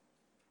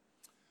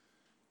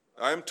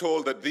I'm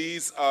told that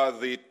these are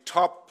the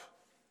top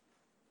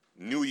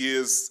New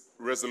Year's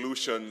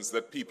resolutions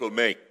that people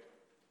make: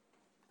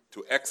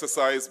 to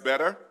exercise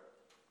better,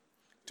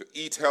 to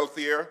eat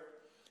healthier,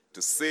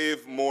 to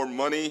save more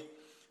money,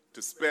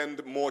 to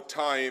spend more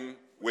time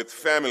with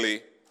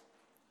family,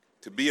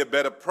 to be a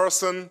better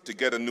person, to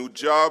get a new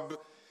job,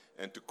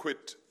 and to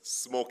quit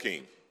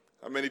smoking.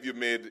 How many of you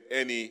made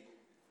any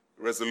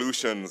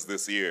resolutions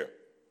this year?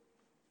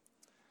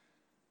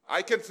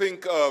 I can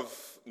think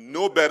of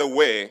no better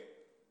way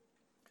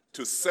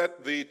to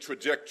set the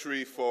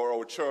trajectory for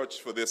our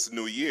church for this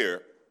new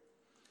year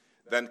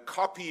than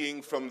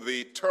copying from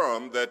the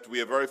term that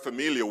we are very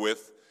familiar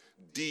with,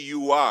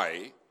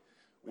 DUI,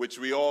 which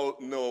we all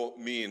know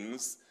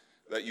means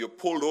that you're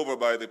pulled over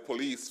by the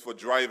police for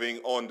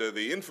driving under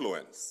the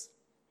influence.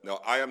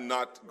 Now, I am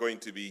not going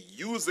to be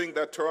using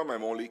that term,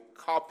 I'm only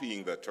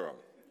copying that term.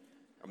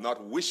 I'm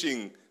not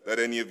wishing that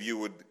any of you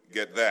would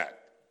get that.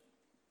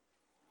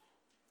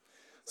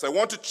 So I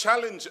want to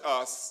challenge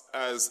us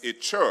as a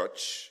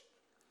church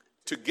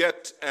to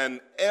get an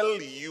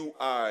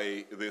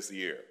LUI this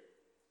year.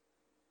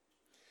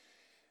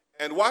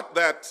 And what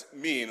that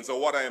means, or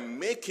what I am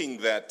making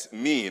that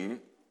mean,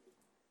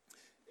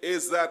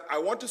 is that I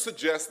want to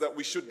suggest that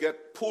we should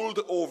get pulled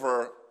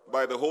over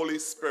by the Holy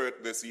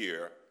Spirit this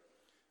year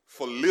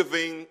for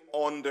living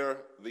under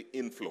the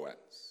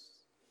influence.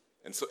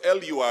 And so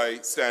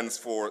LUI stands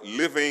for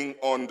living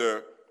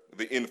under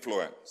the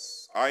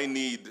influence. I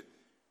need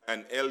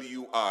an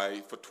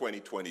LUI for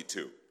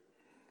 2022.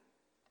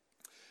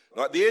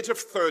 Now, at the age of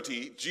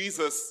 30,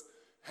 Jesus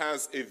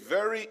has a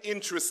very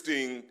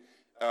interesting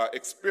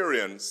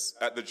experience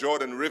at the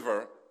Jordan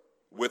River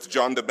with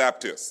John the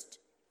Baptist.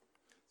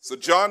 So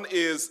John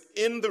is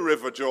in the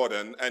River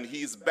Jordan, and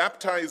he's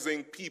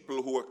baptizing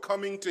people who are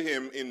coming to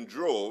him in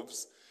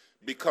droves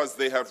because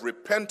they have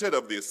repented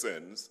of their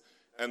sins,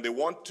 and they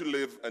want to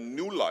live a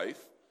new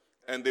life,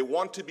 and they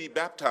want to be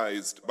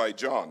baptized by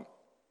John.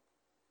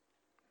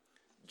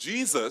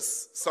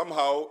 Jesus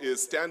somehow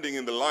is standing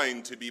in the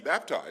line to be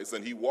baptized,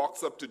 and he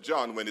walks up to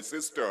John when it's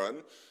his turn,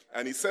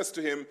 and he says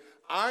to him,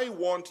 I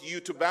want you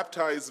to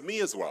baptize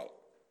me as well.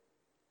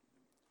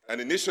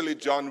 And initially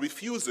John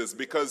refuses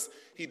because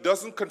he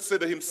doesn't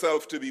consider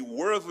himself to be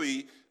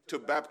worthy to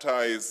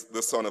baptize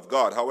the Son of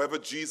God. However,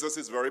 Jesus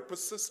is very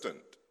persistent,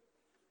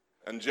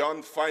 and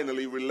John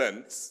finally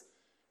relents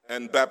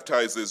and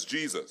baptizes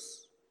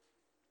Jesus.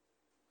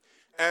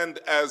 And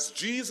as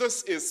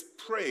Jesus is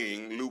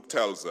praying, Luke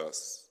tells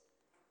us,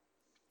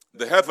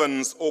 the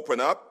heavens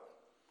open up,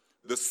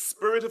 the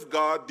Spirit of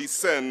God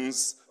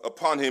descends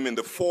upon him in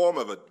the form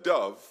of a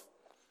dove,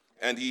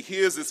 and he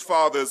hears his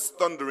Father's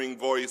thundering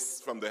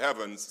voice from the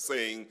heavens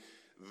saying,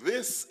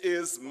 this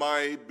is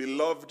my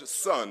beloved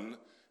Son,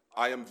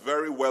 I am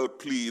very well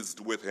pleased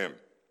with him.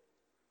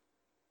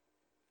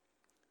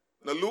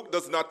 Now, Luke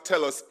does not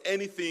tell us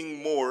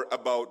anything more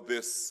about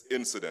this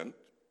incident,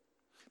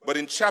 but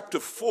in chapter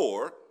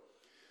 4,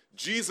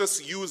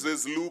 Jesus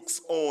uses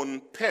Luke's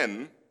own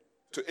pen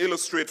to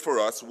illustrate for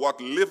us what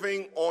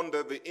living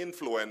under the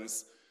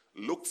influence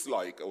looks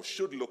like or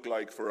should look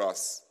like for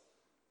us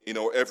in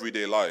our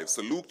everyday lives.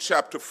 So Luke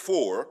chapter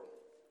 4,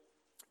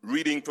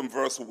 reading from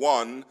verse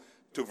 1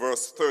 to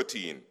verse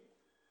 13.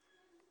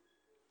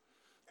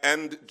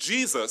 And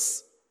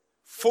Jesus,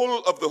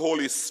 full of the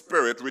Holy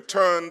Spirit,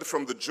 returned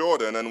from the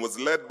Jordan and was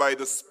led by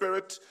the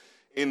Spirit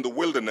in the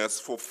wilderness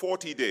for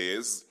 40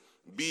 days,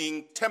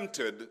 being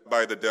tempted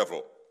by the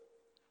devil.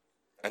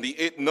 And he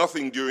ate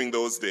nothing during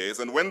those days,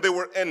 and when they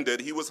were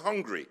ended, he was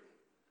hungry.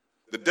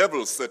 The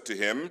devil said to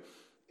him,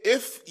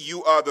 if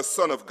you are the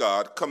Son of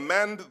God,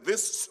 command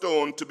this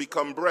stone to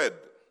become bread.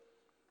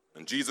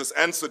 And Jesus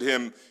answered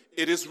him,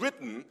 it is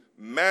written,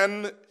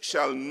 man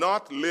shall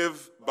not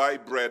live by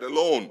bread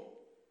alone.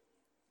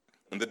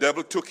 And the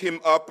devil took him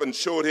up and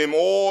showed him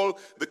all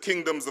the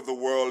kingdoms of the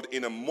world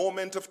in a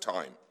moment of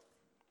time,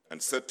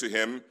 and said to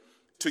him,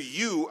 to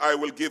you I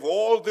will give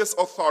all this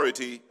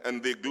authority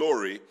and their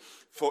glory,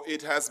 for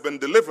it has been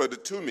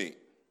delivered to me,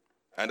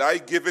 and I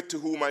give it to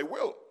whom I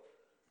will.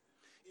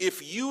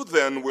 If you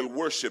then will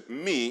worship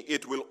me,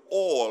 it will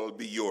all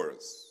be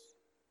yours.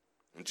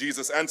 And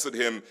Jesus answered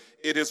him,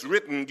 it is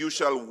written, you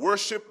shall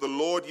worship the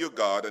Lord your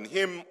God, and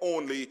him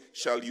only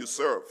shall you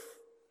serve.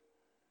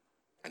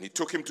 And he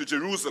took him to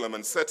Jerusalem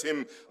and set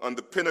him on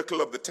the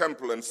pinnacle of the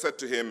temple and said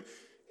to him,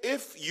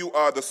 if you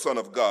are the Son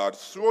of God,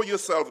 throw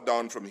yourself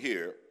down from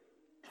here,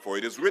 for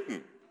it is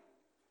written,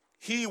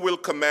 he will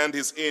command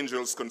his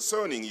angels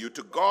concerning you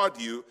to guard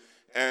you,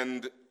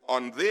 and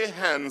on their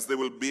hands they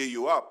will bear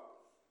you up,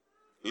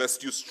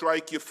 lest you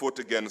strike your foot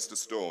against a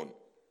stone.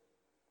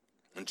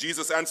 And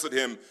Jesus answered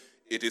him,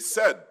 it is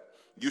said,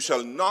 you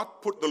shall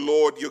not put the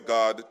Lord your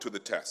God to the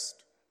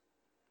test.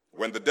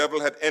 When the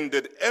devil had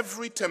ended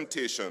every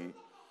temptation,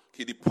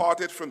 he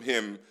departed from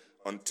him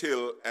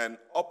until an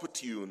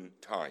opportune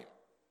time.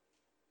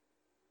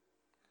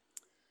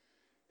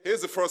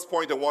 Here's the first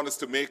point I want us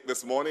to make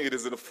this morning. It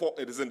is in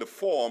the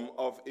form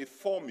of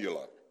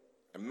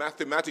a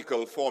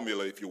mathematical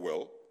formula, if you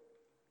will.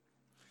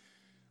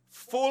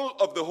 full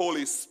of the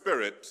Holy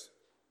Spirit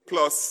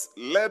plus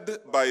led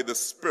by the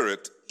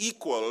Spirit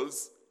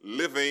equals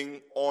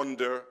living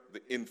under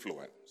the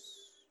influence.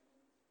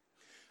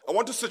 I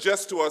want to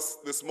suggest to us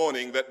this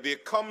morning that there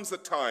comes a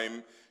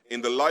time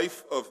in the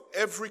life of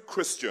every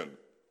Christian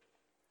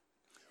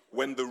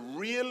when the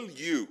real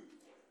you,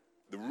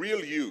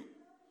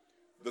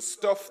 the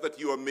stuff that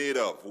you are made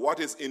of, what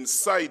is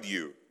inside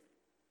you,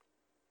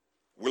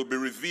 will be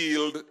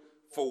revealed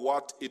for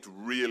what it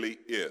really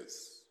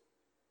is.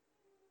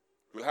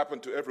 It will happen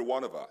to every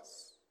one of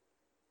us.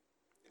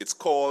 It's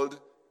called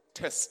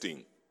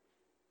testing.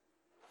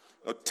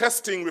 Now,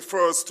 testing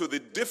refers to the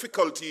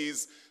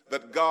difficulties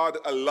that God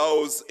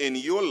allows in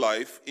your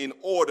life in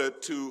order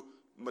to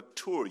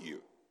mature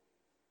you.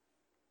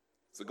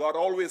 So God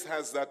always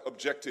has that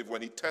objective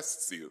when he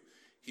tests you.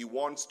 He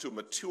wants to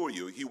mature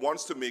you. He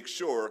wants to make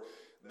sure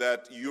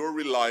that your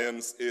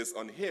reliance is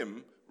on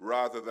him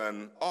rather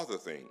than other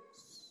things.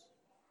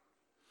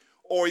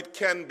 Or it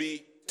can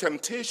be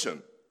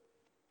temptation.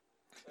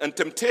 And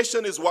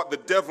temptation is what the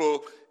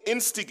devil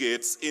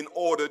instigates in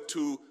order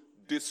to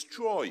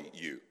destroy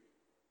you.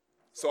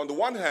 So on the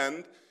one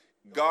hand,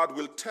 God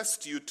will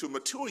test you to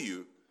mature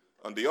you.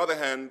 On the other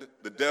hand,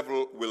 the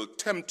devil will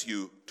tempt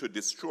you to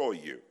destroy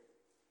you.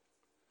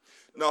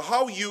 Now,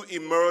 how you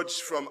emerge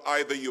from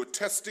either your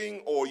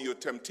testing or your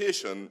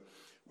temptation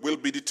will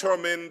be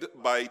determined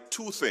by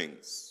two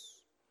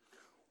things: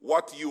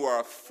 what you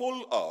are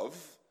full of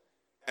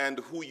and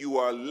who you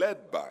are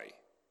led by,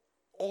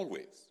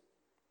 always.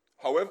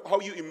 However, how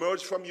you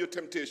emerge from your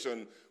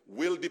temptation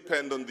will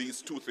depend on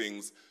these two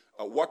things: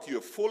 what you're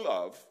full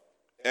of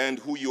and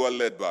who you are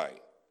led by.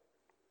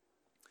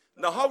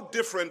 Now, how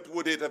different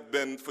would it have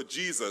been for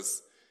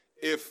Jesus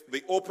if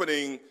the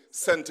opening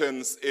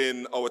sentence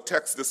in our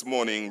text this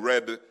morning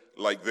read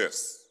like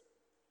this: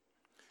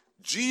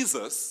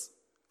 Jesus,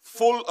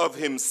 full of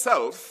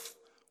himself,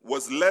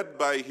 was led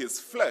by his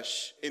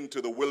flesh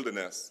into the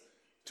wilderness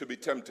to be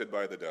tempted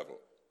by the devil?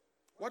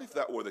 What if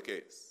that were the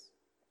case?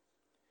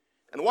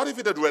 And what if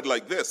it had read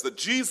like this: that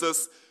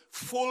Jesus,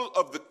 full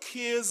of the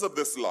cares of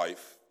this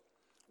life,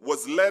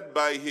 was led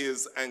by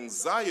his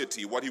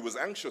anxiety, what he was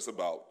anxious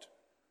about,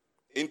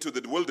 into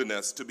the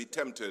wilderness to be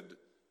tempted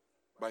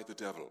by the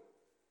devil?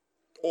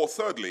 Or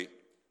thirdly,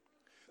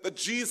 that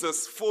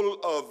Jesus, full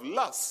of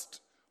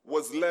lust,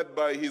 was led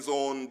by his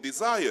own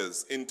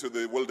desires into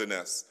the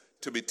wilderness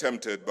to be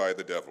tempted by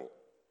the devil?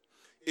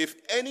 If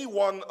any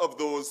one of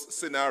those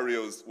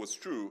scenarios was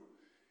true,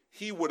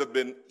 he would have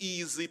been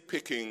easy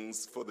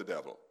pickings for the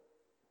devil.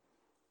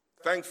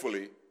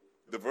 Thankfully,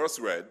 the verse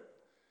read,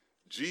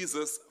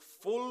 Jesus,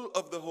 full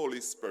of the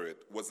Holy Spirit,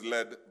 was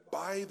led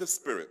by the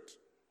Spirit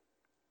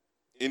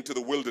into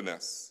the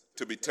wilderness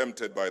to be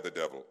tempted by the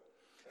devil.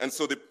 And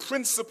so the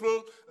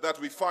principle that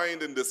we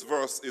find in this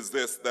verse is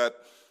this: that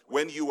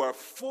when you are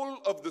full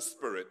of the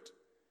Spirit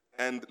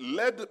and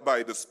led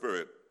by the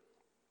Spirit,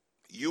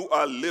 you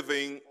are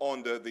living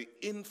under the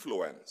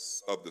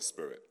influence of the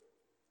Spirit.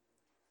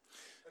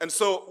 And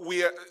so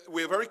we are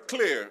very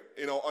clear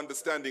in our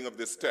understanding of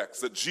this text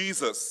that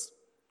Jesus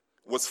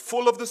was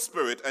full of the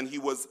Spirit and he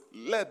was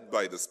led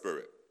by the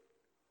Spirit.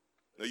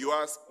 Now you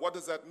ask, what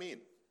does that mean?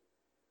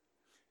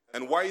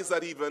 And why is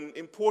that even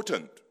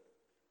important?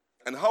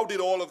 And how did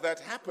all of that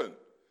happen?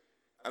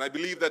 And I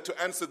believe that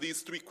to answer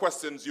these three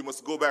questions, you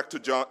must go back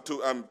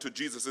to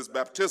Jesus'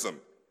 baptism.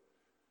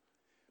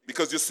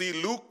 Because you see,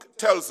 Luke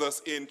tells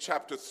us in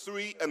chapter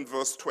 3 and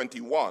verse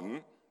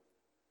 21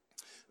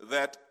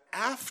 that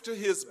after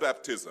his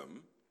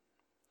baptism,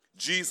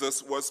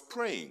 Jesus was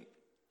praying.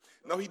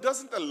 Now, he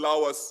doesn't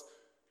allow us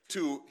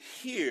to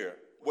hear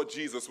what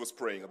Jesus was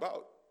praying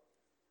about.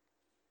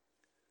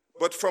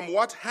 But from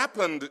what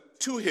happened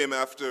to him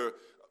after,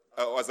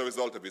 as a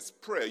result of his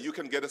prayer, you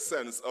can get a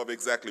sense of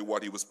exactly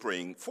what he was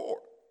praying for.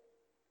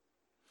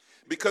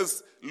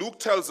 Because Luke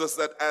tells us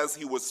that as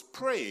he was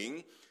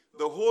praying,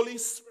 the Holy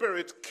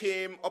Spirit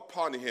came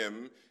upon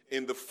him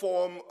in the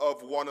form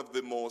of one of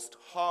the most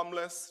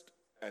harmless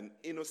and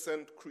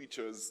innocent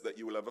creatures that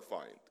you will ever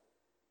find.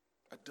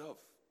 A dove,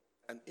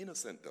 an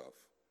innocent dove,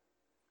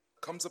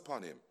 comes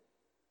upon him.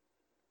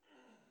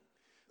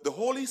 The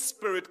Holy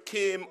Spirit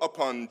came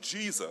upon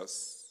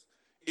Jesus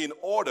in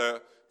order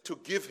to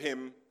give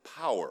him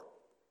power.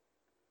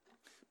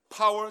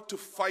 Power to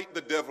fight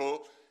the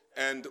devil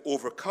and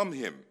overcome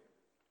him.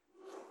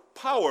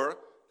 Power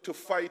to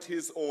fight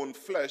his own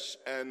flesh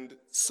and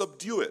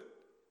subdue it.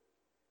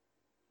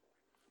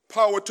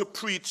 Power to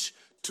preach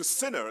to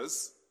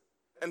sinners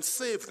and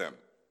save them.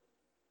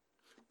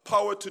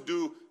 Power to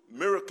do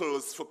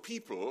miracles for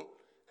people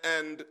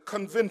and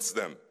convince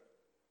them.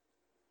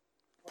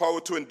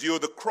 Power to endure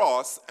the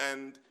cross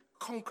and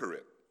conquer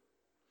it.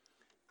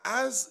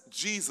 As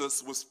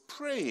Jesus was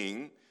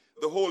praying,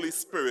 the Holy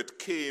Spirit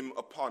came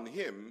upon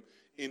him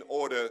in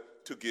order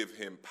to give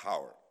him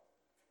power.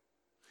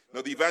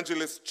 Now, the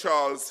evangelist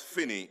Charles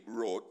Finney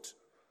wrote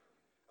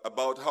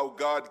about how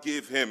God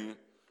gave him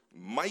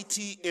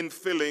mighty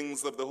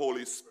infillings of the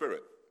Holy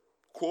Spirit.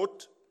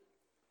 Quote,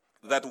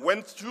 that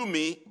went through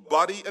me,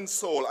 body and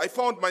soul. I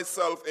found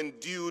myself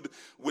endued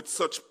with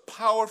such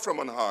power from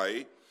on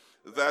high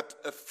that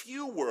a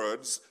few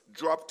words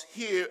dropped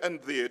here and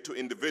there to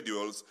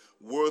individuals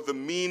were the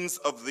means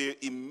of their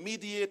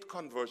immediate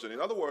conversion.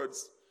 In other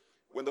words,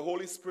 when the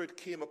Holy Spirit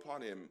came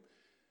upon him,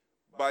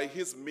 by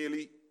his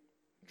merely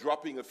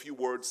dropping a few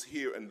words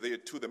here and there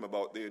to them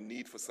about their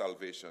need for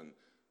salvation,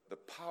 the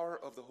power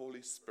of the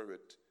Holy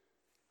Spirit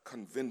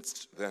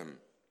convinced them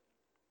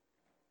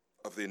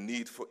of their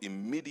need for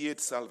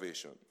immediate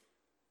salvation.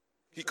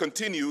 He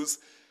continues,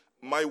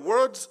 my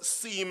words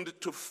seemed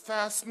to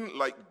fasten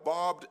like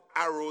barbed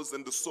arrows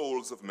in the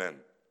souls of men.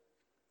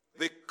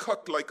 They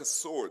cut like a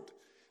sword.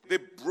 They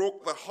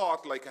broke the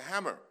heart like a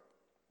hammer.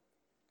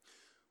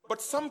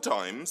 But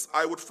sometimes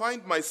I would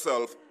find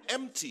myself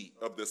empty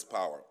of this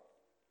power.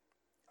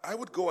 I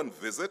would go and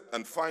visit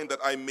and find that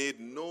I made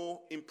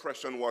no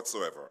impression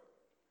whatsoever.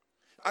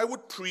 I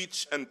would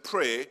preach and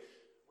pray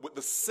with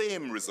the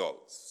same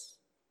results.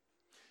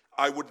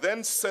 I would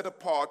then set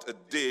apart a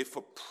day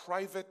for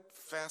private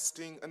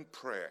fasting and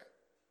prayer.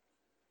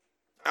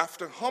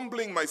 After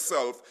humbling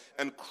myself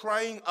and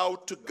crying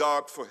out to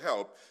God for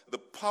help, the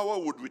power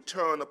would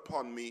return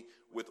upon me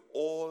with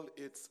all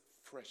its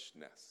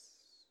freshness.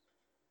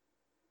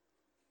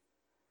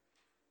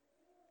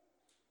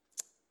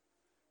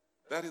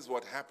 That is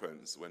what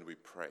happens when we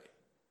pray,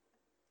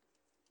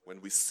 when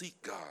we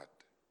seek God.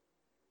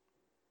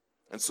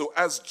 And so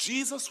as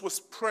Jesus was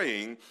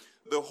praying,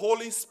 the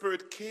Holy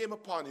Spirit came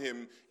upon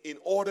him in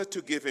order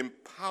to give him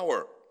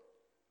power.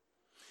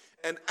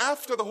 And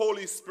after the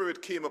Holy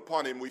Spirit came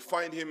upon him, we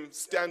find him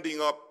standing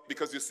up,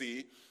 because you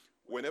see,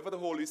 whenever the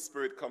Holy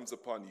Spirit comes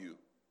upon you,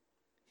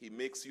 he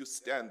makes you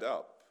stand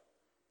up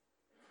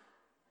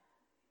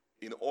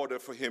in order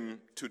for him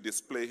to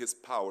display his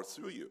power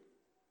through you.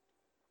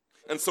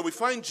 And so we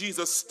find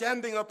Jesus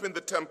standing up in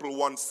the temple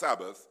one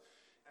Sabbath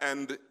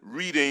and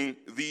reading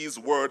these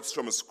words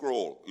from a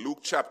scroll, Luke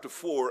chapter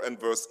 4 and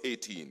verse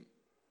 18.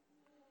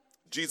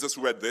 Jesus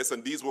read this,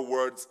 and these were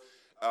words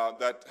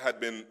that had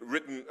been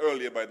written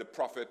earlier by the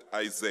prophet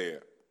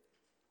Isaiah.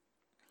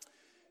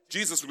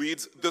 Jesus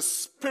reads, the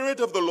Spirit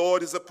of the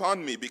Lord is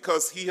upon me,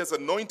 because he has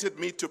anointed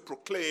me to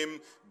proclaim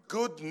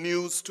good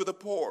news to the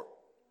poor.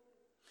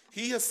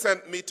 He has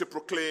sent me to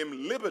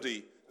proclaim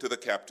liberty to the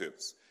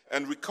captives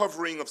and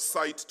recovering of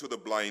sight to the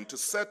blind, to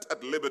set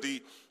at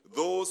liberty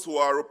those who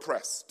are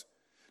oppressed,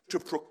 to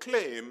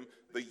proclaim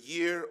the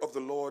year of the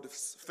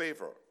Lord's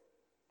favor.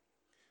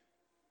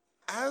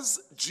 As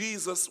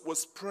Jesus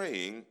was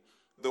praying,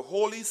 the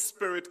Holy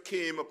Spirit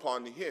came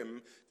upon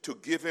him to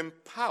give him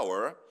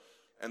power,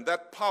 and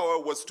that power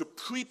was to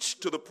preach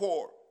to the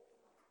poor.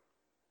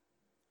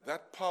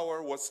 That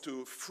power was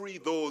to free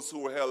those who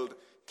were held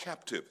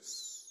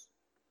captives.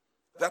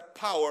 That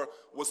power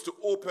was to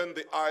open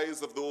the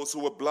eyes of those who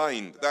were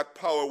blind. That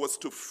power was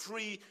to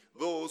free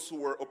those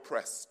who were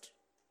oppressed.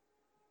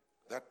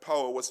 That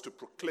power was to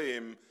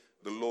proclaim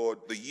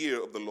the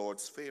year of the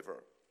Lord's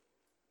favor.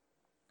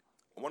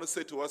 I want to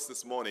say to us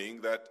this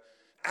morning that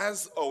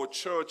as our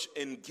church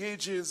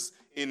engages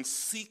in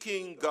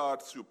seeking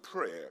God through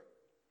prayer,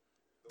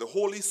 the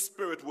Holy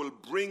Spirit will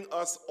bring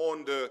us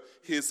under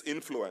his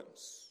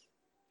influence.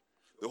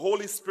 The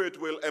Holy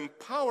Spirit will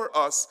empower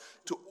us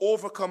to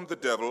overcome the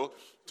devil,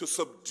 to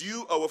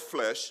subdue our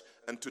flesh,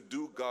 and to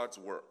do God's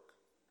work.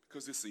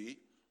 Because you see,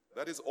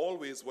 that is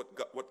always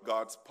what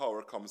God's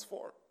power comes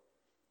for.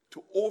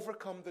 To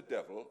overcome the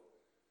devil,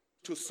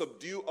 to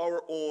subdue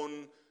our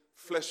own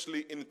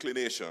fleshly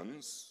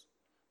inclinations,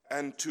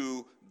 and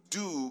to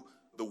do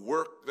the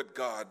work that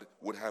God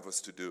would have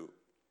us to do.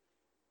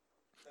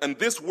 And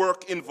this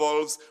work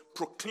involves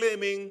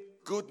proclaiming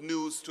good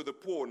news to the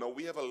poor. Now,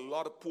 we have a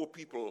lot of poor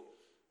people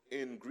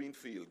in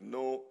Greenfield.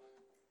 No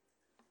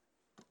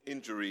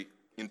injury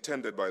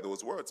intended by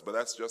those words, but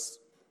that's just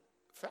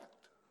fact.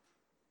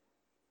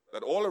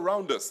 That all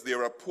around us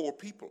there are poor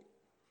people.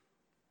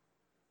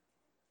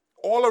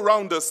 All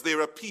around us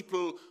there are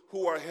people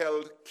who are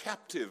held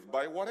captive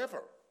by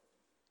whatever.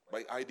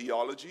 By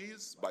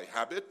ideologies, by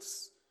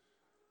habits,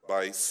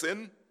 by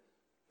sin,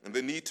 and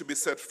they need to be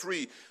set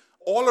free.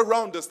 All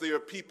around us there are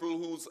people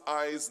whose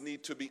eyes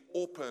need to be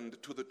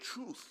opened to the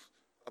truth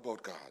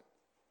about God.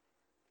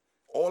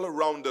 All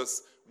around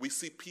us we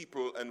see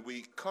people, and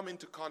we come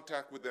into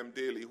contact with them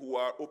daily, who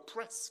are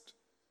oppressed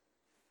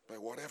by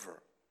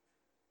whatever.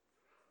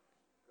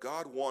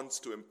 God wants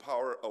to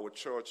empower our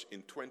church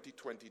in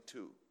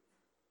 2022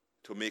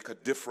 to make a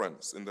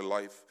difference in the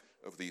life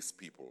of these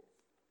people.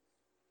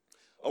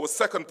 Our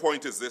second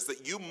point is this,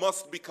 that you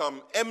must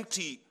become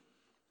empty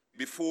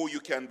before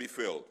you can be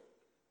filled.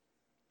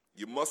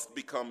 You must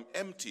become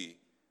empty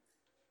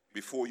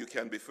before you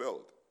can be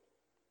filled.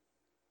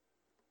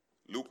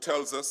 Luke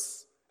tells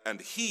us, and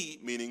he,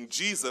 meaning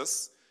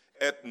Jesus,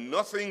 ate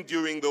nothing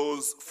during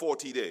those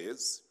 40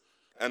 days,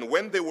 and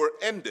when they were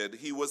ended,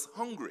 he was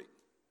hungry.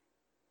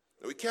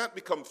 Now, we can't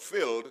become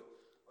filled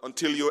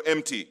until you're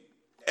empty.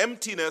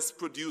 Emptiness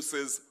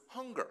produces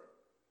hunger,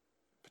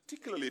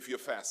 particularly if you're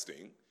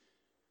fasting.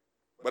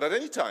 But at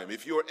any time,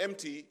 if you're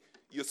empty,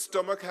 your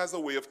stomach has a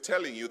way of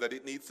telling you that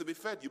it needs to be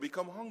fed. You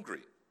become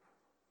hungry.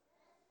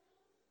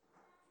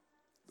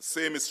 The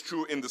same is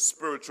true in the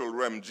spiritual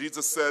realm.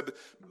 Jesus said,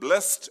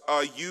 "Blessed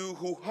are you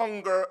who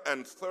hunger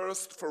and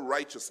thirst for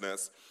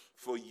righteousness,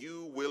 for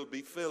you will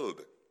be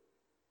filled."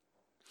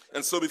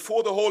 And so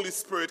before the Holy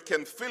Spirit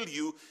can fill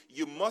you,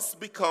 you must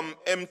become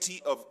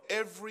empty of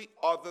every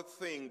other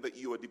thing that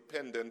you are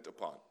dependent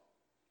upon.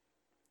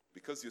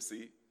 Because you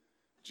see,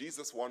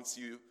 Jesus wants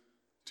you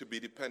to be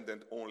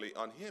dependent only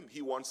on him.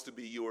 He wants to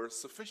be your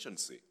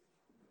sufficiency.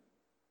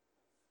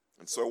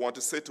 And so I want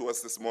to say to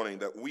us this morning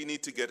that we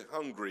need to get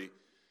hungry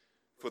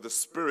for the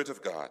Spirit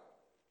of God.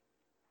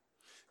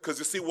 Because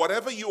you see,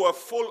 whatever you are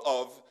full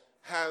of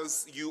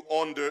has you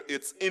under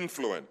its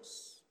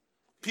influence.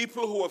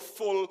 People who are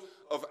full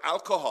of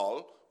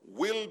alcohol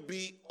will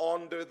be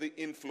under the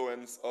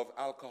influence of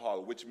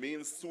alcohol, which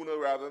means sooner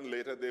rather than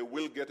later they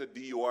will get a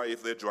DUI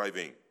if they're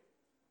driving.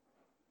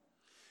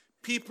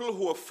 People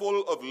who are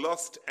full of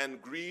lust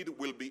and greed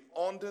will be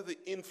under the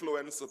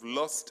influence of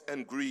lust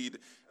and greed,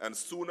 and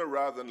sooner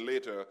rather than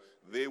later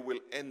they will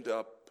end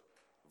up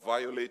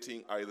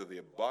violating either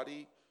their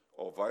body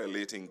or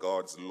violating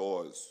God's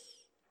laws.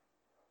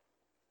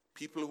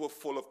 People who are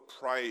full of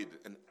pride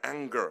and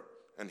anger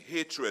and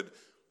hatred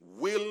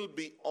will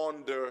be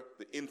under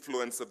the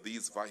influence of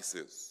these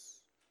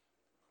vices.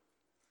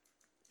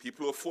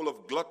 People who are full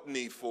of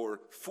gluttony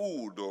for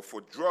food or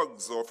for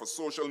drugs or for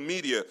social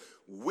media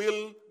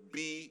will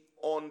be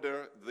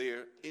under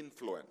their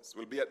influence,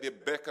 will be at their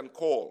beck and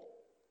call.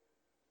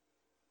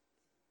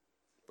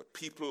 But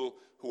people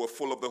who are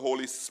full of the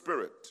Holy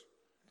Spirit,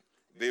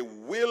 they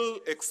will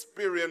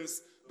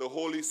experience the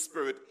Holy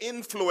Spirit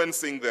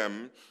influencing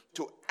them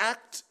to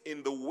act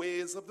in the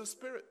ways of the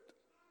Spirit.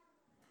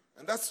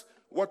 And that's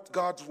what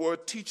God's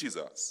word teaches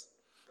us,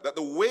 that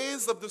the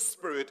ways of the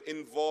Spirit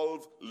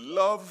involve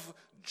love,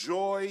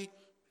 joy,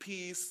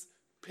 peace,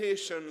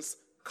 patience,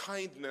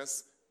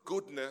 kindness,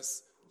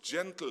 goodness,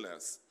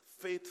 gentleness,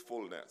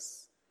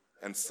 faithfulness,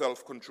 and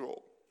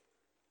self-control.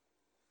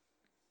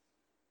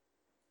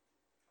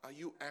 Are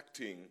you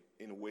acting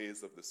in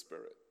ways of the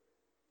Spirit?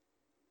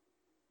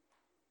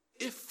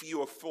 If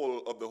you are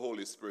full of the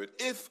Holy Spirit,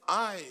 if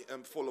I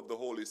am full of the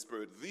Holy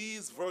Spirit,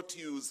 these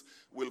virtues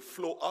will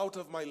flow out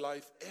of my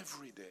life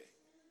every day.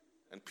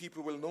 And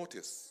people will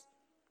notice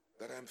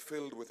that I'm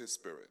filled with His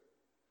Spirit.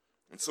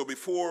 And so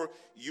before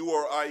you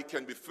or I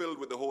can be filled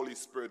with the Holy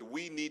Spirit,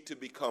 we need to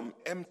become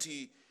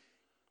empty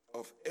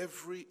of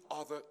every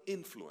other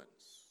influence.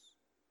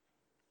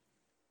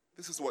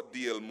 This is what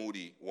D.L.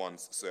 Moody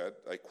once said.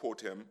 I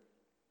quote him.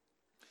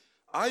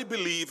 "I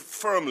believe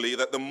firmly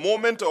that the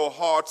moment our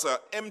hearts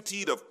are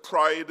emptied of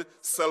pride,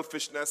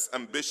 selfishness,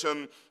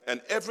 ambition,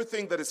 and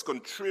everything that is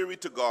contrary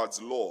to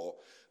God's law,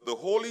 the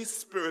Holy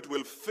Spirit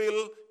will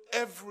fill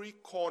every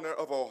corner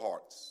of our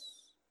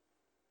hearts.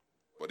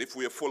 But if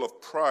we are full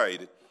of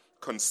pride,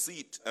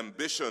 conceit,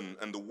 ambition,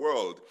 and the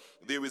world,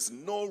 there is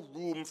no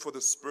room for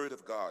the Spirit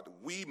of God.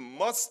 We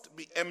must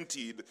be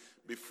emptied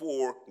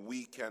before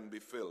we can be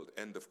filled."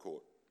 End of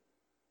quote.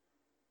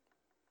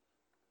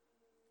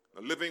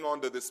 Now, living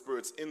under the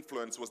Spirit's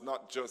influence was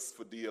not just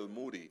for D.L.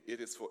 Moody.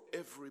 It is for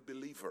every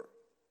believer,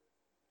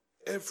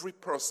 every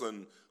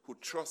person who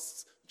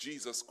trusts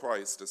Jesus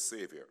Christ as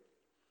Savior.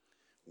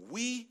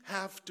 We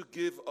have to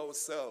give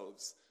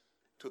ourselves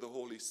to the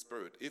Holy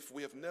Spirit. If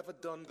we have never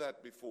done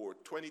that before,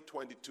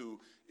 2022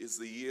 is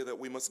the year that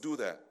we must do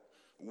that.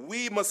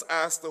 We must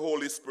ask the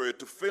Holy Spirit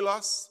to fill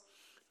us,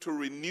 to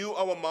renew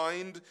our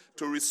mind,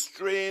 to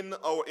restrain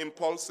our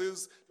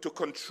impulses, to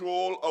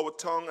control our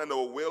tongue and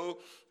our will,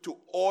 to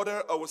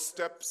order our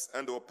steps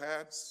and our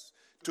paths,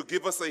 to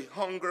give us a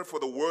hunger for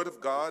the Word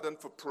of God and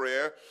for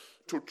prayer,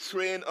 to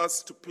train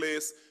us to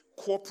place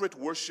corporate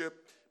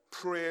worship,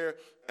 prayer,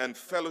 and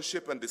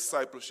fellowship and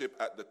discipleship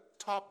at the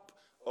top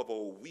of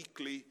our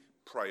weekly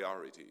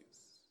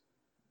priorities.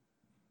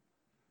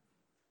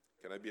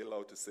 Can I be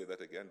allowed to say that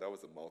again? That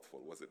was a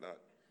mouthful, was it not?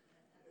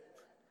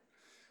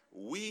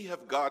 We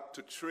have got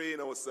to train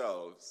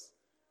ourselves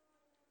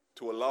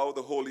to allow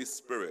the Holy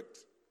Spirit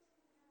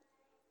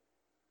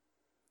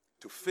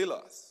to fill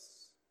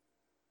us,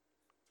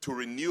 to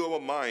renew our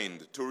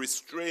mind, to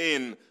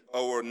restrain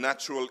our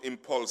natural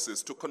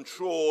impulses, to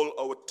control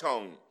our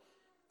tongue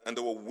and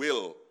our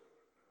will,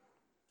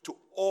 to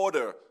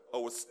order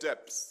our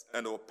steps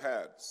and our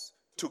paths,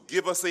 to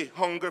give us a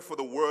hunger for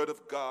the Word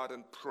of God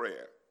and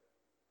prayer,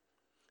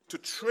 to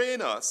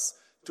train us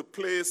to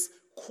place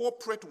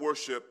corporate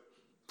worship,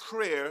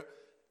 prayer,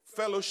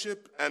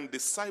 fellowship, and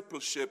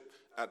discipleship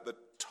at the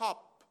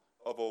top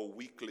of our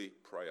weekly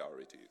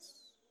priorities.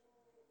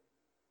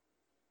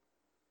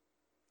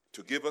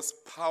 To give us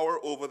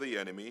power over the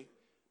enemy,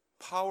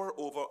 power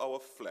over our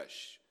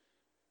flesh,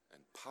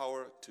 and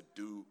power to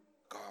do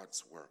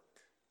God's work.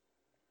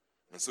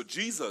 And so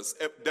Jesus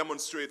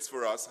demonstrates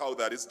for us how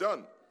that is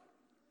done.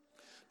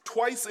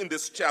 Twice in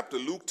this chapter,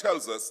 Luke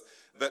tells us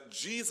that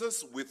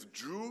Jesus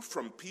withdrew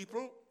from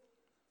people,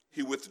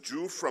 he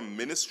withdrew from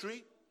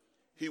ministry,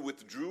 he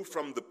withdrew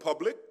from the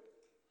public,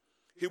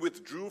 he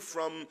withdrew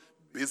from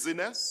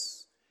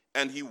busyness,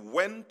 and he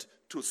went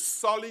to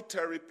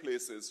solitary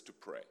places to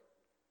pray.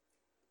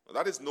 Now,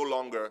 that is no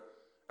longer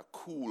a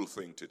cool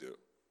thing to do,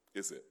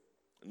 is it?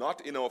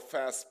 Not in our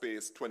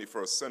fast-paced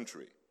 21st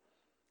century.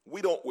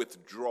 We don't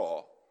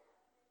withdraw.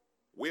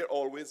 We're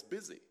always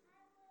busy.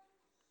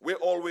 We're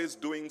always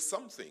doing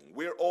something.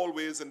 We're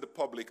always in the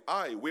public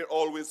eye. We're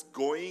always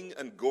going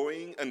and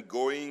going and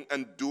going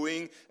and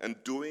doing and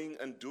doing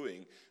and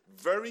doing.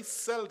 Very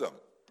seldom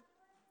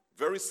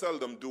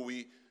do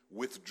we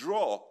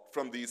withdraw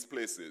from these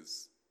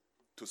places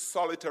to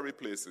solitary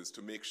places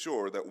to make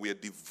sure that we are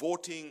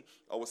devoting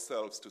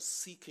ourselves to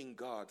seeking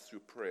God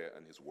through prayer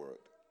and his word.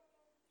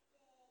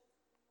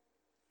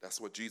 That's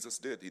what Jesus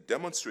did. He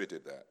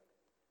demonstrated that.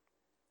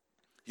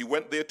 He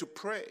went there to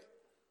pray.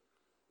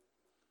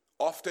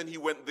 Often he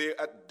went there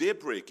at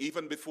daybreak,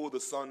 even before the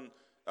sun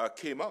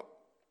came up.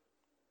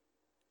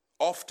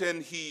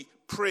 Often he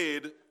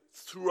prayed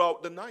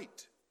throughout the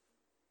night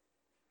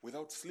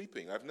without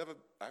sleeping. I've never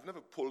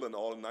pulled an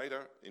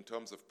all-nighter in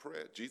terms of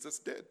prayer. Jesus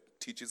did.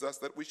 Teaches us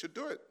that we should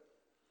do it.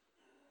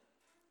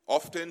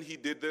 Often he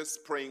did this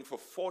praying for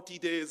 40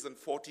 days and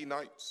 40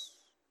 nights.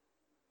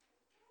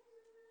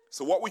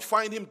 So what we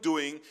find him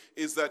doing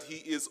is that he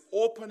is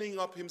opening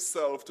up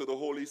himself to the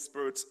Holy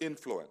Spirit's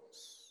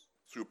influence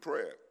through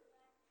prayer.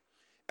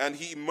 And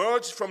he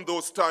emerged from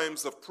those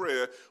times of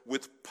prayer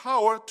with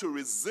power to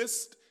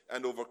resist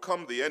and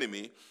overcome the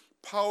enemy,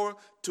 power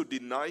to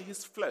deny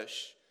his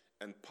flesh,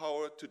 and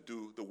power to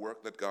do the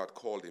work that God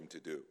called him to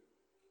do.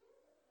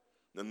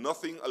 Now,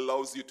 nothing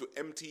allows you to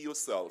empty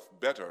yourself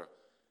better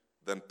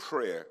than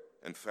prayer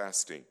and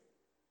fasting.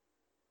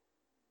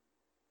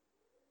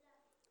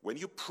 When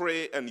you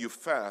pray and you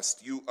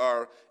fast, you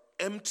are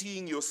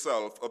emptying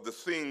yourself of the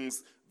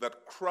things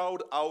that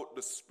crowd out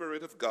the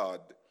Spirit of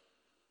God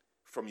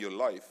from your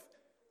life,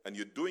 and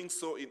you're doing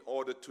so in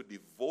order to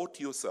devote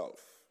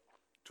yourself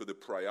to the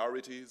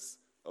priorities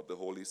of the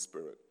Holy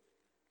Spirit.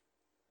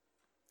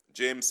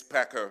 James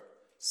Packer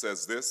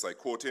says this, I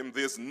quote him,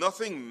 "There's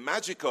nothing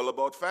magical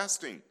about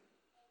fasting.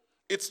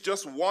 It's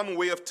just one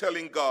way of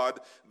telling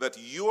God that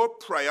your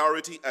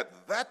priority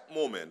at that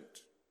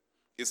moment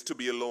is to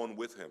be alone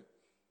with him.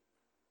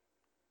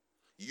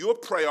 Your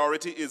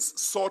priority is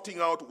sorting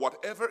out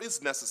whatever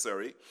is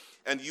necessary,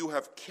 and you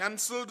have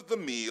canceled the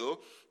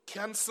meal,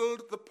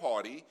 canceled the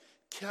party,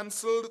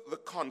 canceled the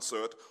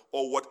concert,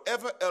 or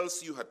whatever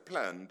else you had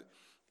planned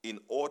in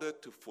order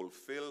to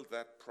fulfill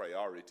that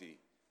priority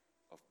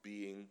of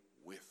being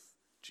with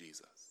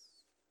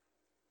Jesus."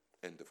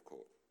 End of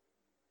quote.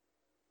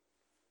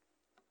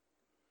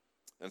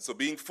 And so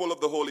being full of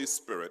the Holy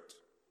Spirit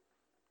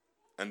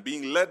and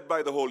being led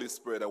by the Holy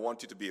Spirit, I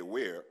want you to be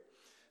aware,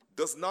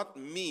 does not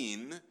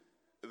mean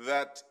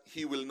that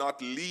he will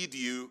not lead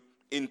you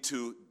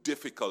into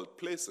difficult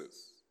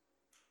places.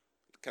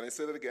 Can I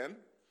say that again?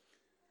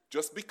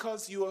 Just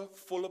because you are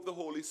full of the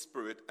Holy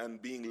Spirit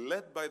and being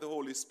led by the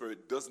Holy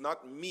Spirit does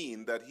not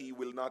mean that he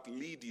will not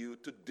lead you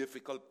to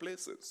difficult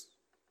places.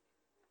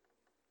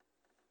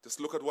 Just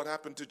look at what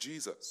happened to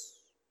Jesus.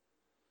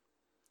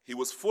 He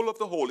was full of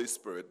the Holy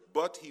Spirit,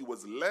 but he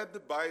was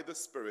led by the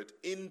Spirit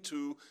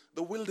into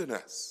the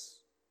wilderness.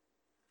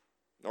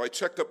 Now, I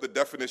checked up the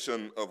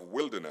definition of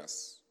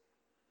wilderness.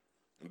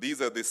 And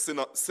these are the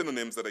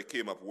synonyms that I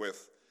came up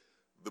with.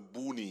 The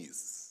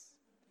boonies.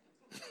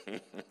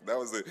 that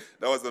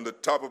was on the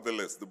top of the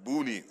list, the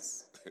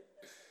boonies.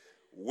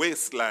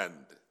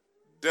 Wasteland,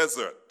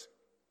 desert,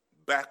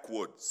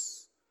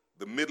 backwoods,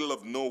 the middle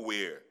of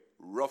nowhere,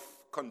 rough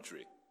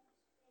country.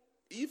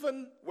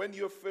 Even when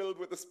you're filled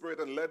with the Spirit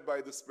and led by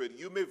the Spirit,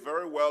 you may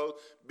very well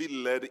be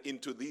led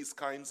into these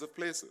kinds of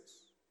places.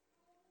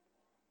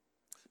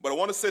 But I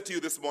want to say to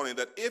you this morning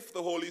that if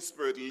the Holy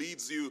Spirit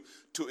leads you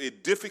to a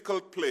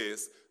difficult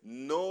place,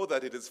 know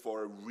that it is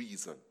for a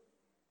reason.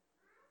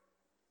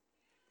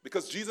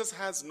 Because Jesus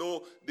has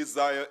no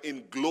desire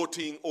in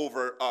gloating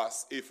over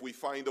us if we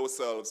find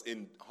ourselves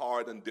in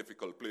hard and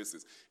difficult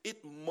places.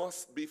 It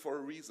must be for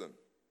a reason.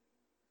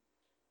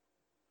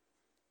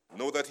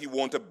 Know that he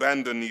won't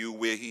abandon you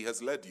where he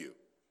has led you.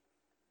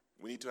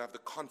 We need to have the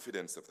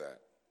confidence of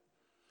that.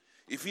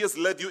 If he has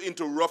led you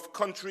into rough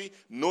country,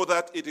 know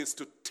that it is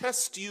to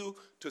test you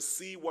to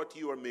see what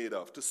you are made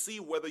of, to see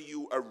whether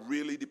you are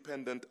really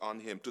dependent on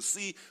him, to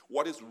see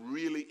what is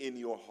really in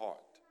your heart,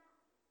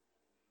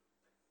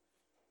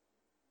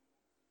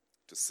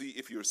 to see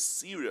if you're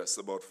serious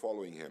about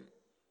following him,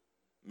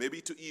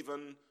 maybe to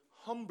even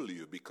humble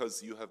you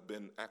because you have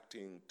been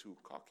acting too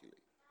cockily.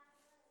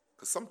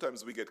 Because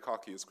sometimes we get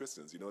cocky as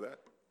Christians, you know that?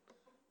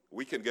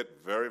 We can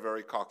get very,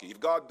 very cocky. If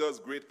God does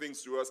great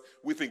things through us,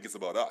 we think it's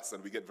about us,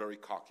 and we get very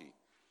cocky.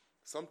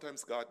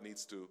 Sometimes God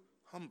needs to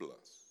humble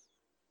us.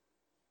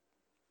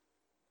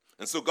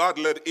 And so God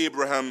led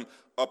Abraham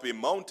up a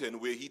mountain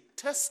where he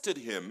tested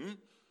him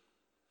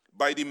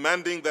by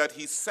demanding that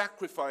he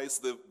sacrifice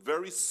the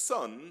very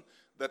son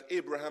that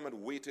Abraham had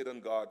waited on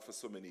God for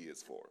so many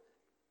years for.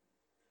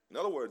 In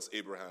other words,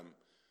 Abraham,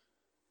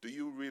 do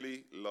you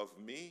really love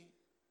me,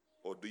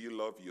 or do you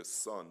love your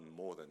son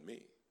more than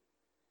me?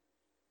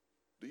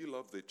 Do you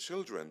love the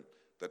children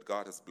that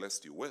God has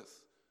blessed you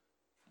with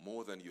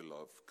more than you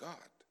love God.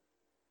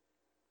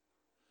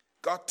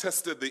 God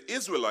tested the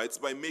Israelites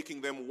by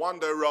making them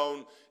wander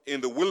around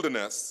in the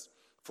wilderness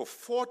for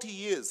 40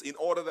 years in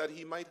order that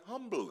he might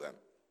humble them.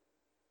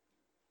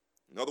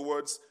 In other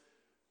words,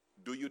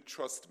 do you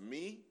trust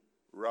me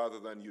rather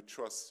than you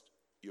trust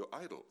your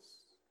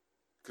idols?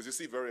 Because you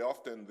see, very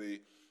often the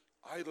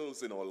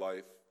idols in our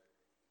life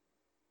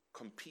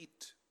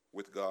compete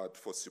with God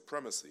for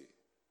supremacy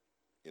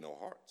in our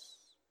hearts.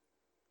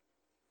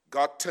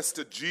 God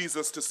tested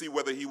Jesus to see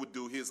whether he would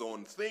do his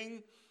own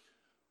thing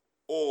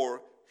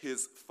or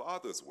his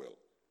Father's will.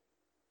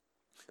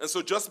 And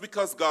so just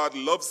because God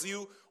loves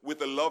you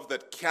with a love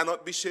that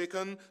cannot be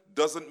shaken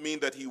doesn't mean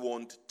that he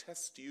won't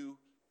test you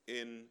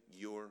in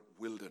your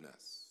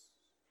wilderness.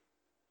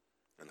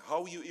 And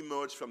how you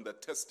emerge from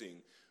that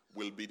testing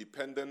will be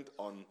dependent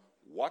on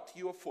what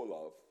you are full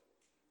of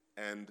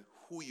and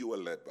who you are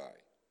led by.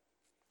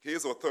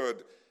 Here's our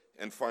third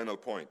and final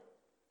point.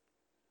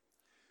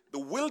 The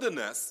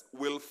wilderness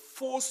will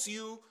force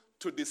you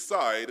to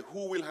decide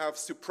who will have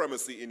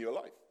supremacy in your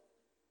life.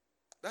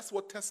 That's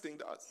what testing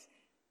does.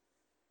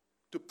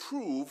 To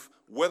prove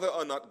whether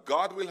or not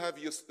God will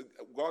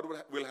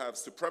have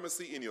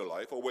supremacy in your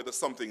life or whether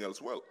something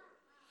else will.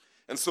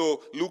 And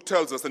so Luke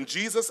tells us, and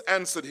Jesus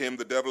answered him,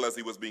 the devil, as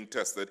he was being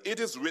tested, "It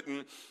is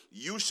written,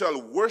 you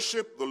shall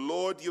worship the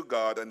Lord your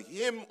God, and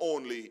him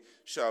only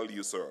shall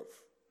you serve."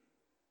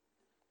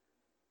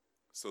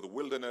 So the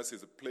wilderness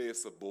is a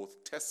place of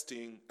both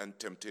testing and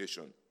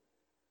temptation.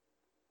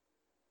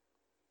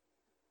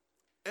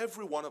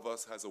 Every one of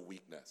us has a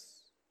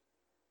weakness.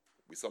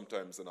 We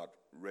sometimes are not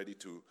ready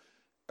to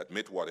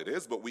admit what it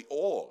is, but we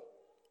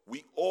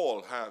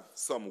all have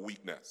some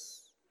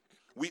weakness.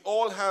 We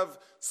all have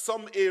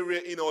some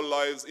area in our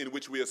lives in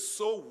which we are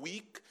so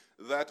weak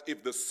that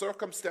if the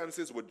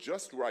circumstances were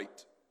just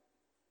right,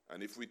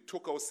 and if we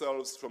took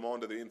ourselves from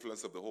under the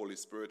influence of the Holy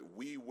Spirit,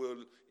 we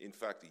will, in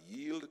fact,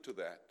 yield to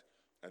that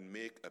and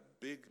make a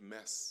big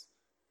mess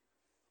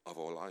of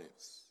our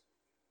lives.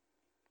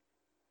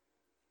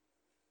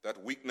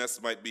 That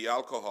weakness might be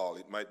alcohol,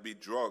 it might be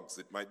drugs,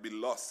 it might be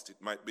lust, it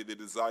might be the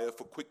desire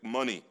for quick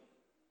money,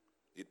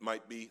 it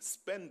might be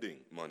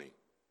spending money,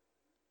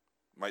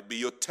 it might be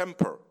your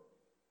temper,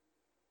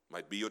 it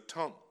might be your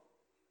tongue.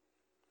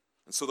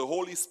 And so the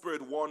Holy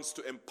Spirit wants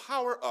to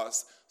empower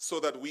us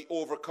so that we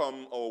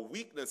overcome our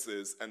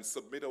weaknesses and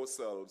submit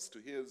ourselves to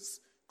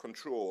his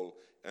control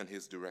and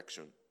his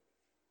direction.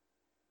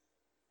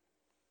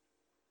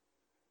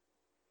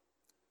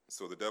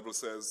 So the devil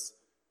says,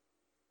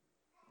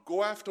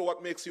 go after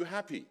what makes you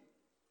happy.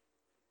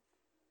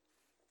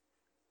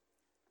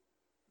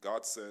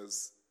 God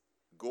says,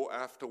 go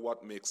after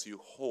what makes you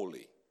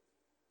holy.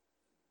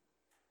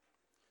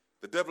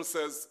 The devil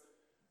says,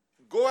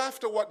 go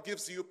after what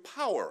gives you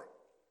power.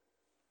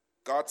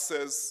 God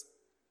says,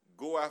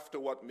 go after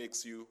what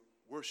makes you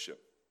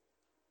worship.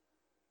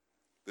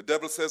 The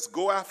devil says,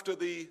 go after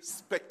the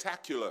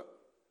spectacular.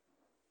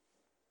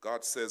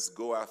 God says,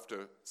 go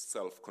after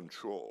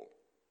self-control.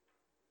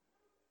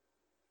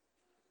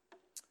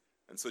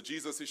 And so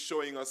Jesus is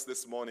showing us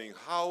this morning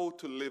how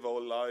to live our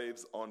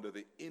lives under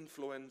the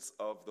influence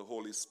of the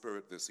Holy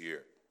Spirit this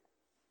year.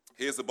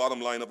 Here's the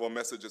bottom line of our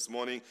message this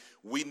morning.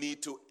 We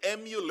need to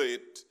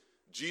emulate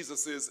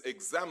Jesus'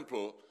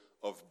 example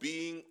of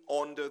being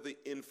under the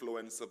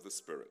influence of the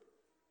Spirit.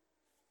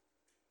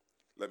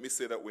 Let me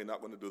say that we're not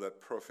going to do that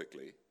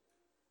perfectly,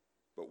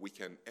 but we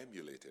can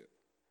emulate it.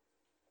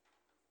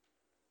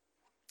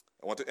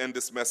 I want to end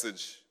this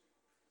message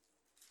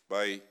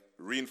by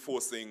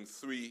reinforcing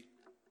three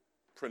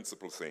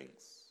principal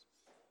things.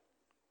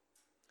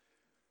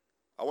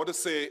 I want to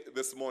say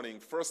this morning,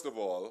 first of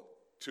all,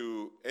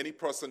 to any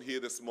person here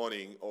this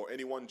morning or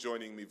anyone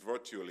joining me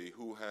virtually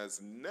who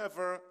has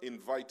never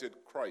invited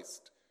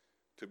Christ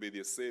to be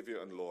their Savior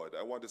and Lord,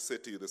 I want to say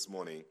to you this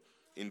morning,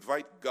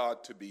 invite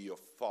God to be your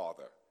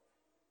Father.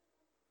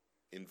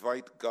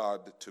 Invite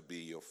God to be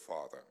your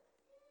Father.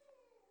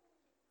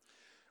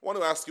 I want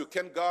to ask you,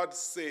 can God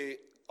say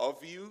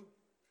of you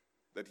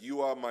that you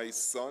are my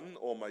son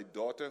or my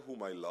daughter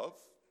whom I love?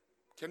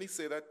 Can he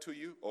say that to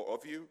you or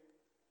of you?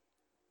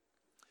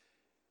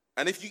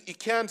 And if he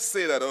can't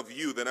say that of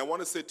you, then I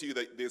want to say to you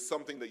that there's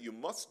something that you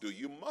must do.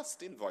 You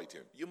must invite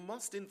him. You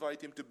must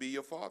invite him to be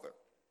your Father.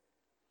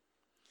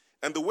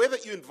 And the way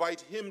that you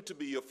invite him to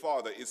be your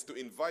Father is to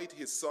invite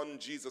his Son,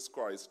 Jesus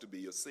Christ, to be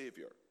your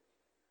Savior.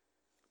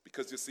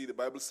 Because you see, the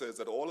Bible says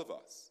that all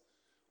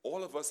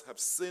of us have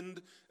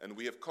sinned and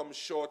we have come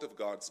short of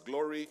God's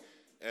glory.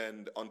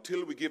 And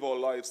until we give our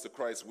lives to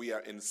Christ, we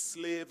are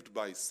enslaved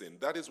by sin.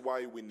 That is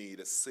why we need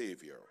a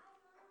Savior.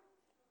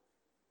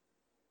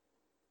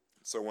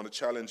 So I want to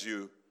challenge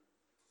you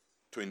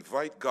to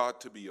invite God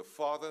to be your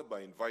Father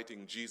by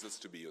inviting Jesus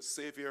to be your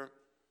Savior.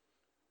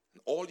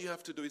 And all you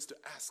have to do is to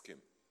ask him.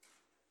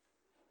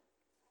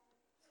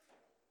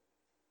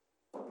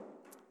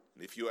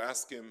 And if you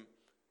ask him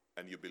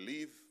and you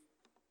believe,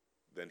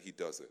 then he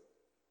does it.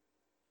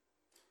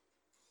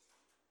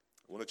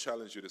 I want to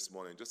challenge you this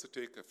morning just to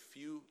take a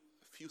few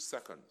few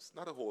seconds,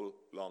 not a whole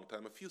long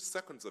time, a few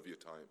seconds of your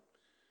time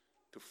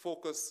to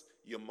focus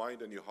your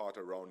mind and your heart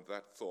around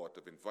that thought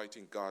of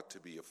inviting God to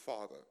be your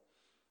Father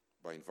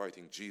by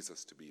inviting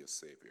Jesus to be your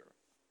Savior.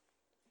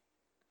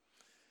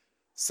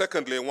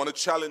 Secondly, I want to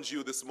challenge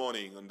you this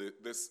morning on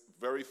this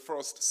very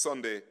first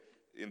Sunday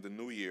in the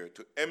new year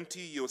to empty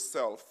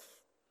yourself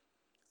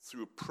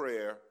through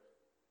prayer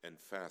and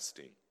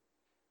fasting.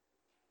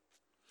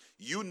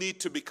 You need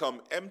to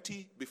become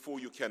empty before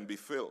you can be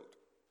filled.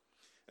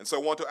 And so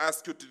I want to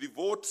ask you to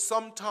devote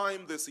some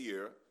time this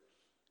year,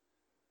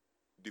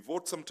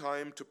 devote some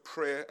time to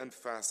prayer and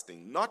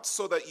fasting, not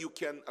so that you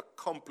can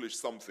accomplish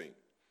something,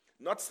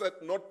 not so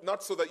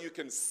that you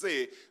can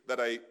say that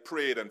I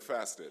prayed and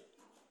fasted.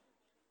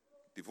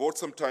 Devote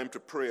some time to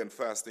prayer and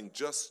fasting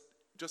just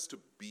to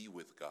be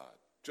with God,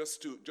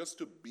 just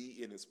to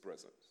be in his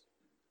presence,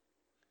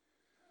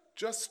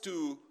 just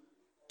to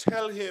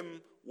tell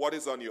him what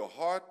is on your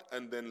heart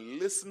and then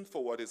listen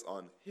for what is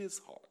on his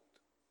heart.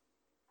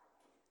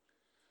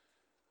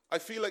 I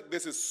feel like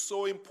this is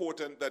so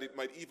important that it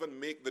might even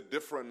make the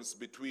difference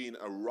between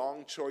a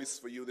wrong choice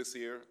for you this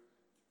year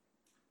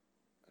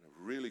and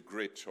a really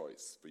great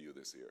choice for you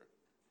this year.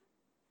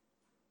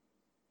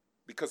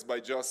 Because by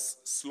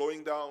just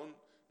slowing down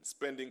and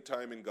spending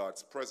time in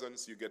God's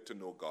presence, you get to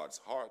know God's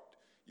heart.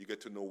 You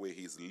get to know where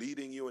he's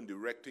leading you and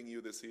directing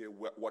you this year,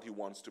 what he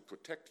wants to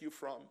protect you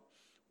from,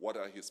 what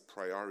are his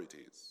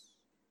priorities.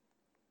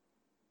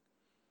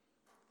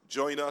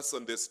 Join us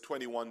on this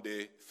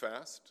 21-day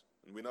fast.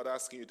 And we're not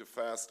asking you to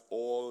fast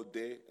all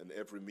day and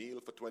every meal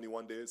for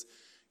 21 days.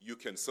 You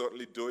can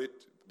certainly do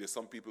it. There's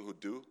some people who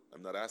do.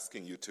 I'm not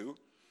asking you to.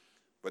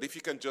 But if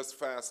you can just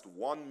fast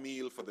one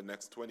meal for the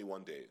next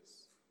 21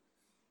 days,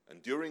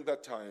 and during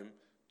that time,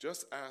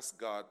 just ask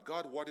God,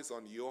 God, what is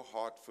on your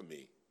heart for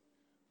me?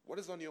 What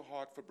is on your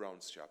heart for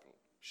Browns Chapel?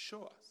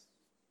 Show us.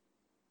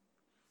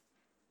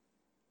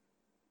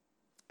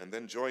 And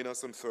then join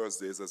us on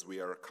Thursdays as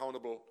we are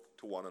accountable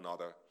to one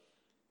another,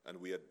 and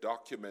we are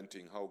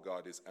documenting how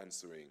God is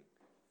answering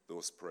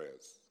those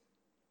prayers.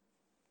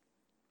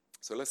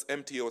 So let's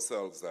empty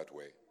ourselves that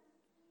way.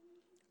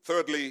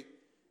 Thirdly,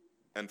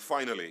 and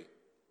finally,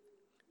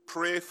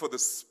 pray for the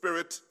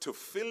Spirit to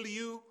fill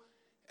you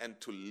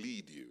and to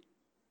lead you.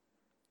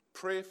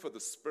 Pray for the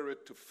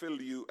Spirit to fill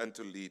you and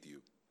to lead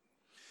you.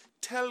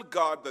 Tell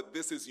God that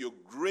this is your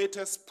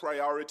greatest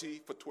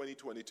priority for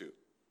 2022.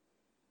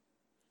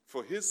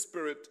 For his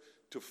Spirit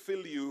to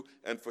fill you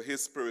and for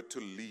his Spirit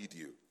to lead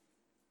you.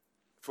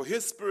 For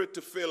his Spirit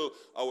to fill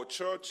our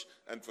church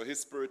and for his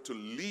Spirit to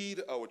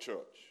lead our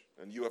church.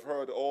 And you have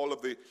heard all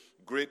of the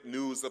great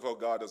news of how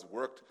God has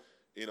worked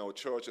in our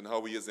church and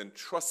how he has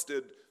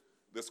entrusted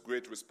this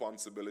great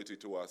responsibility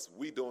to us.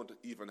 We don't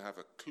even have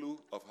a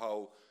clue of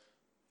how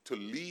to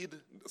lead.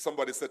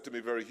 Somebody said to me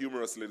very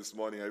humorously this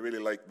morning, I really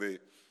like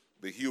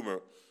the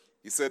humor.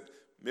 He said,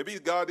 maybe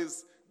God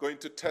is going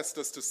to test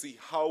us to see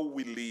how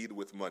we lead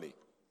with money.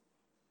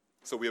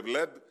 So we have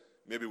led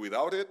maybe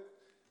without it,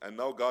 and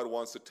now God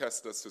wants to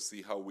test us to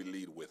see how we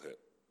lead with it.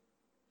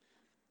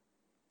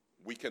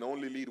 We can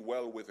only lead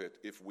well with it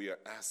if we are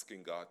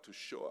asking God to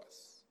show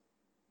us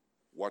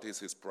what is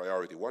his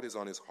priority, what is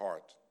on his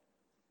heart,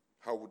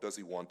 how does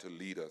he want to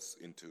lead us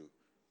into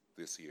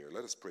this year.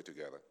 Let us pray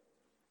together.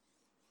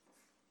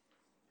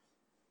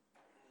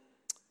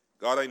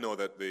 God, I know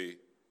that the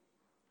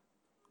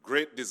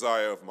great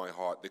desire of my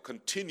heart, the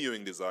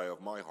continuing desire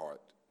of my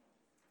heart,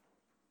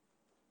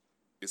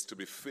 is to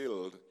be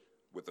filled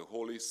with the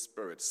Holy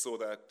Spirit so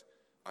that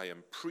I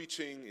am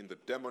preaching in the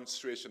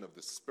demonstration of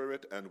the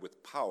Spirit and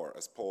with power,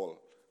 as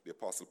the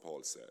Apostle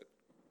Paul said.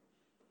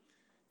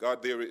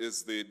 God, there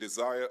is the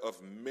desire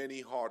of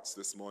many hearts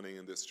this morning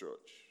in this church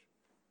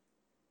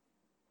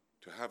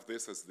to have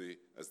this as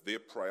their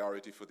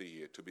priority for the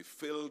year, to be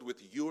filled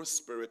with your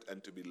Spirit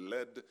and to be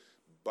led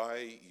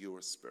by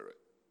your Spirit.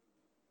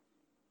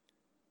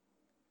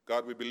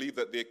 God, we believe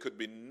that there could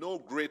be no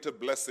greater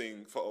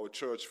blessing for our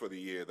church for the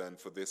year than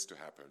for this to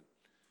happen.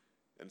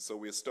 And so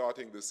we're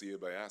starting this year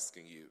by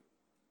asking you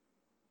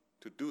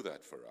to do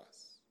that for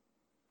us.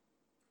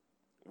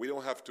 We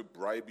don't have to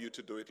bribe you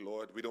to do it,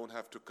 Lord. We don't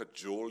have to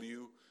cajole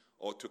you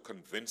or to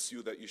convince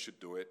you that you should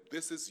do it.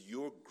 This is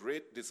your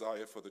great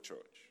desire for the church.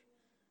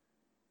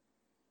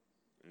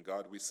 And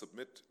God, we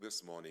submit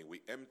this morning.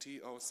 We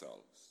empty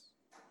ourselves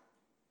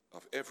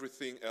of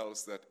everything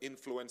else that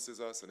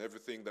influences us and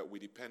everything that we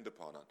depend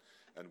upon.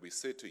 And we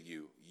say to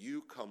you,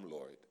 you come,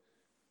 Lord,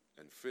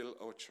 and fill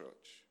our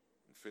church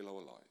and fill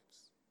our lives.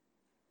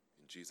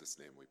 In Jesus'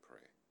 name we pray.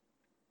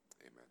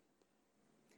 Amen.